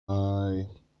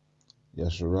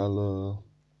Yasharallah,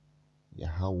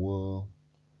 Yahweh,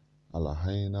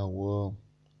 Eloheinu,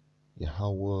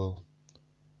 Yahweh,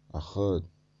 Echad,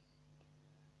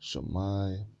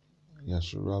 Shammai,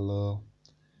 Yasharallah,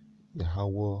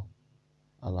 Yahweh,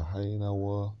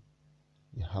 Eloheinu,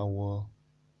 Yahweh,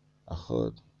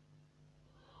 Echad.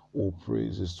 All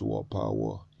praises to our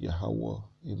power, Yahweh,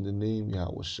 in the name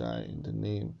Yahweh Shai, in the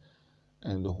name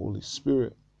and the Holy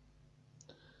Spirit.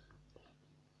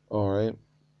 All right.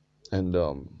 And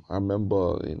I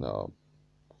remember in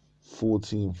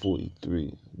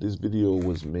 1443, this video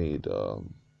was made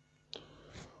 1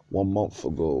 month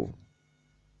ago,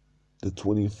 the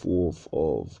 24th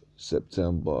of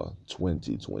September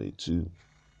 2022.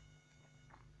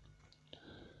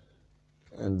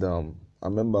 And I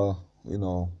remember,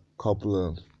 a couple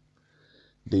of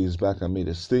days back I made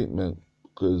a statement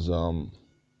because the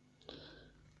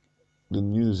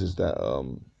news is that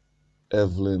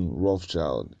Evelyn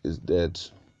Rothschild is dead.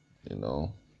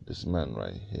 This man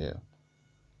right here,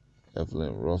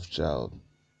 Evelyn Rothschild,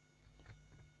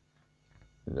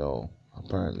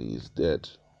 apparently he's dead.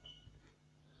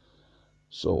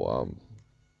 So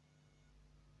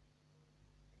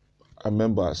I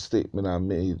remember a statement I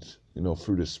made,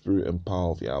 through the spirit and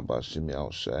power of Yahweh Hashem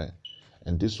Yahushai.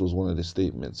 And this was one of the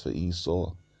statements for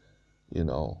Esau,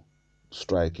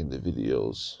 striking the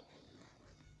videos.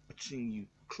 Watching you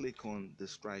click on the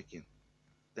striking.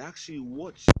 They actually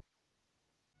watch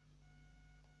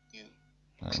you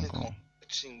click on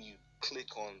watching you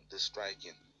click on the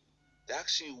striking. They're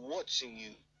actually watching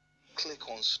you click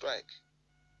on strike.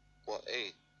 But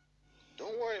hey,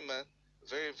 don't worry, man.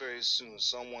 Very, very soon,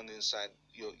 someone inside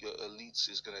your elites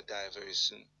is gonna die very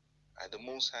soon. And the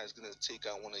Most High is gonna take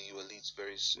out one of you elites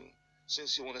very soon.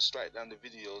 Since you want to strike down the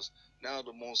videos, now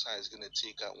the Most High is gonna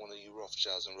take out one of you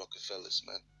Rothschilds and Rockefellers,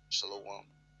 man. Shalom.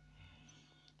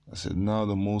 I said, now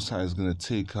the Most High is gonna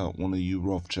take out one of you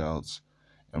Rothschilds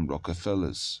and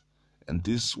Rockefellers. And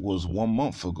this was 1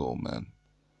 month ago, man,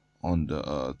 on the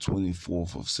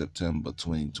 24th of September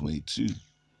 2022.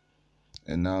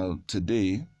 And now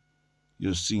today,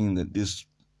 you're seeing that this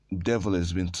devil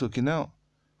has been taken out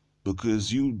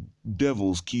because you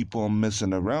devils keep on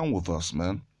messing around with us,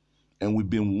 man. And we've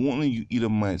been warning you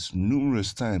Edomites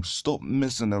numerous times, stop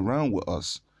messing around with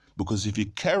us. Because if you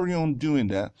carry on doing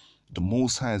that, the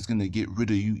Most High is going to get rid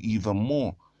of you even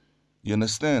more. You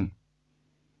understand?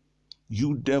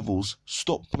 You devils,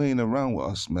 stop playing around with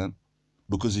us, man.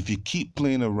 Because if you keep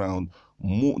playing around,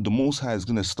 the Most High is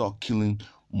going to start killing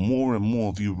more and more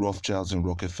of you Rothschilds and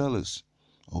Rockefellers.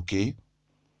 Okay?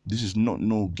 This is not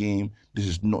no game. This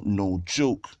is not no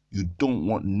joke. You don't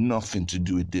want nothing to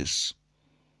do with this.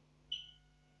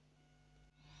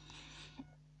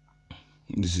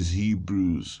 This is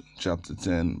Hebrews chapter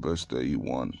 10, verse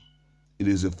 31. It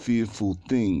is a fearful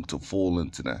thing to fall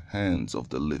into the hands of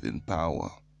the living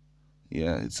power.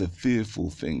 Yeah, it's a fearful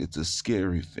thing. It's a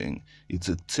scary thing. It's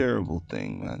a terrible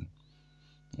thing, man.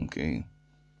 Okay?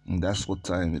 And that's what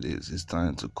time it is. It's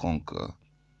time to conquer.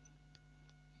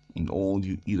 And all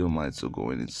you Edomites are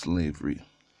going in slavery.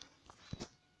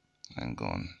 Hang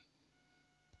on.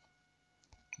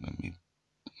 Let me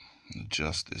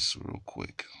adjust this real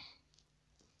quick.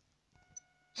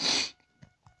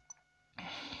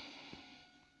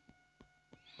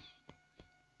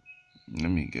 Let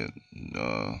me get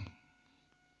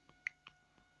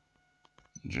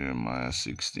Jeremiah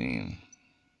 16.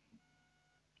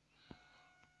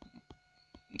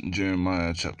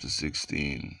 Jeremiah chapter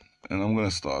 16. And I'm going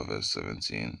to start verse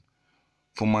 17.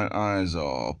 For my eyes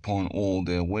are upon all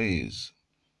their ways.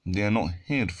 They are not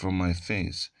hid from my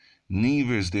face,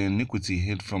 neither is their iniquity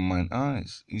hid from mine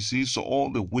eyes. You see, so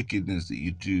all the wickedness that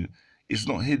you do is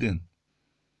not hidden.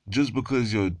 Just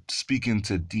because you're speaking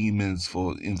to demons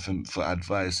for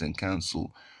advice and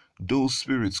counsel, those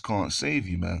spirits can't save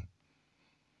you, man.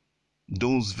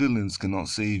 Those villains cannot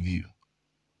save you.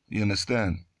 You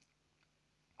understand?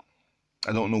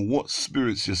 I don't know what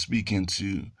spirits you're speaking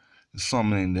to,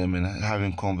 summoning them and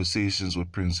having conversations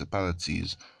with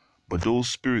principalities, but those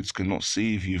spirits cannot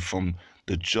save you from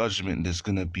the judgment that's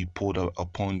going to be poured out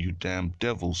upon you damn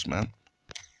devils, man.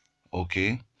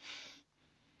 Okay?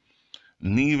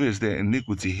 Neither is their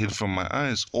iniquity hid from my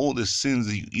eyes. All the sins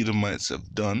that you Edomites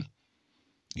have done,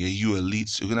 yeah, you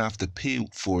elites, you're going to have to pay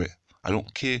for it. I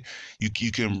don't care. You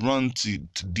can run to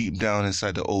deep down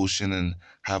inside the ocean and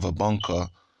have a bunker,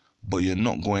 but you're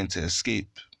not going to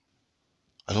escape.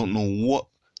 I don't know what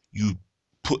you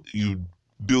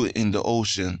built in the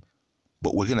ocean,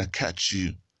 but we're going to catch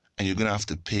you, and you're going to have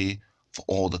to pay for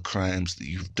all the crimes that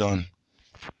you've done.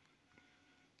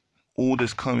 All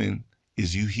that's coming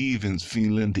is you heathens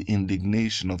feeling the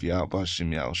indignation of Yahweh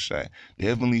Hashem Yahushai. The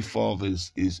Heavenly Father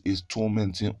is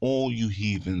tormenting all you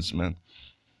heathens, man.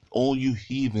 All you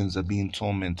heathens are being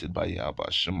tormented by Yahweh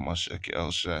Hashem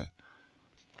Yahushai.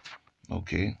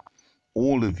 Okay?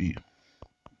 All of you.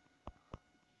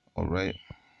 Alright?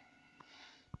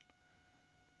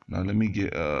 Now let me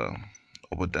get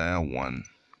Obadiah 1.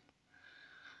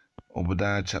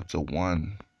 Obadiah chapter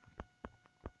 1.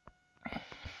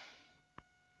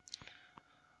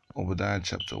 Obadiah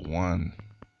chapter 1.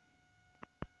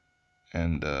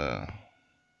 And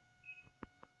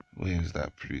where's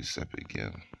that precept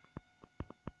again?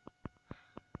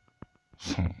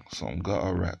 Some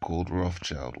gutter rat called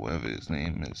Rothschild, whatever his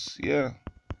name is. Yeah,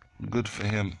 good for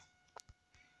him.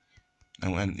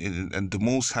 And the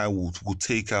Most High will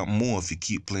take out more if you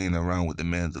keep playing around with the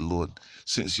man of the Lord.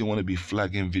 Since you want to be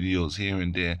flagging videos here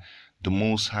and there, the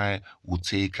Most High will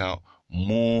take out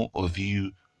more of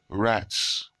you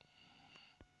rats.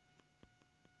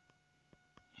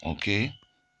 Okay?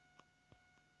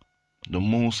 The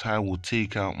Most High will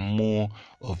take out more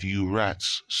of you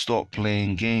rats. Stop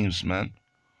playing games, man.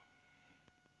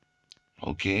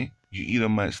 Okay? You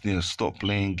Edomites need to stop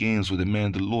playing games with the man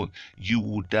of the Lord. You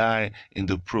will die in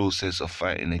the process of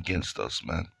fighting against us,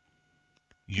 man.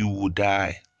 You will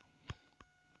die.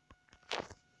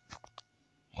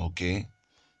 Okay?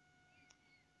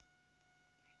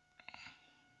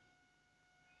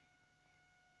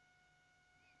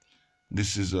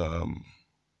 This is Obadiah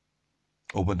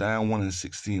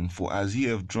 1:16. For as ye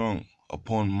have drunk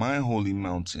upon my holy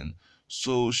mountain,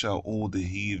 so shall all the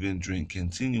heathen drink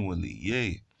continually.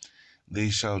 Yea, they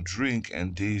shall drink,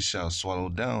 and they shall swallow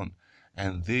down,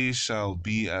 and they shall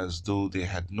be as though they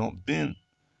had not been.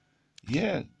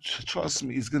 Yeah, trust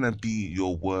me, it's gonna be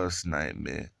your worst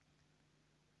nightmare.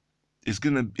 It's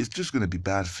just gonna be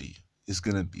bad for you. It's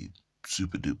gonna be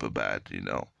super duper bad, you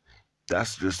know.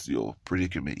 That's just your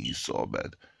predicament you saw,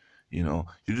 man. You know,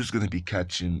 you're just gonna be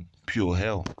catching pure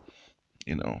hell,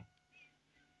 you know.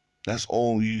 That's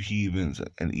all you heathens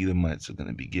and Edomites are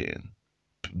gonna be getting.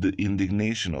 The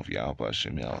indignation of Yahweh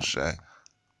Hashem Yahushai.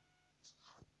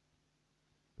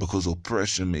 Because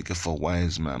oppression maketh a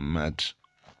wise man mad.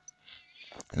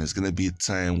 And it's gonna be a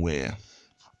time where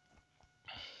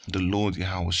the Lord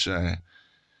Yahushai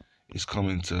is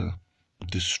coming to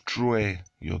destroy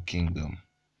your kingdom.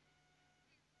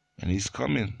 And he's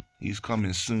coming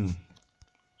soon.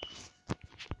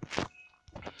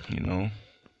 You know.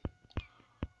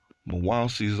 But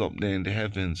whilst he's up there in the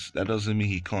heavens, that doesn't mean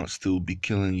he can't still be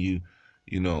killing you,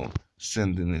 you know,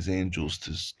 sending his angels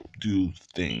to do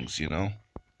things, you know.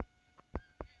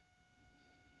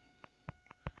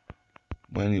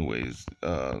 But anyways,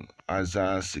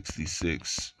 Isaiah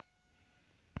 66,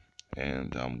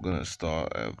 and I'm gonna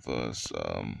start at verse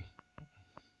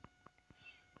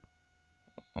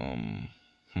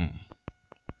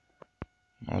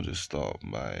I'll just start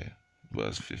by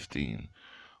verse 15.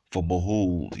 For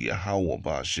behold, Yahweh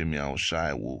Ba'ashem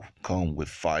Yahushai will come with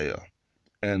fire,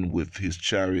 and with his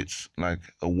chariots like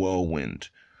a whirlwind,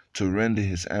 to render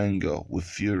his anger with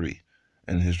fury,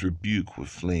 and his rebuke with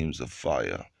flames of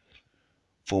fire.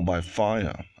 For by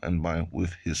fire and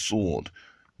with his sword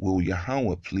will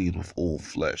Yahweh plead with all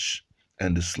flesh,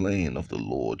 and the slain of the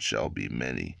Lord shall be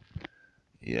many.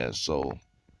 Yeah, so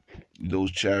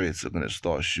those chariots are going to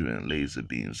start shooting laser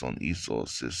beams on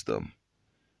Esau's system,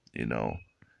 you know,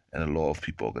 and a lot of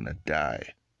people are going to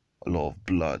die. A lot of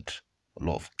blood, a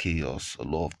lot of chaos, a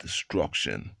lot of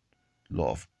destruction, a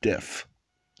lot of death.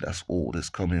 That's all that's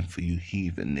coming for you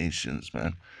heathen nations,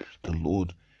 man. The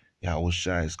Lord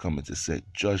Yahushai is coming to set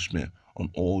judgment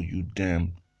on all you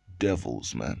damn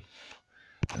devils, man.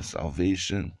 And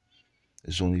salvation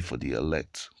is only for the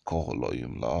elect.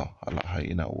 Koholoyim la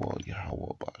alahayina wa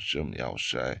Yahweh Ba'ashem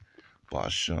Yahushai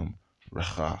Ba'ashem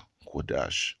Recha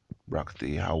Kodash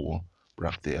Brakte Yahweh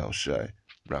Brakte Yahushai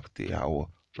Brakte Yahweh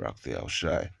Brakte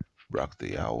Yahushai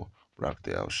Brakte Yahweh Brakte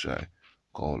Yahushai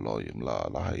Koholoyim la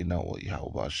alahayina wa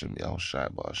Yahweh Ba'ashem Yahushai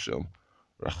Ba'ashem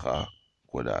Recha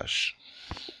Kodash.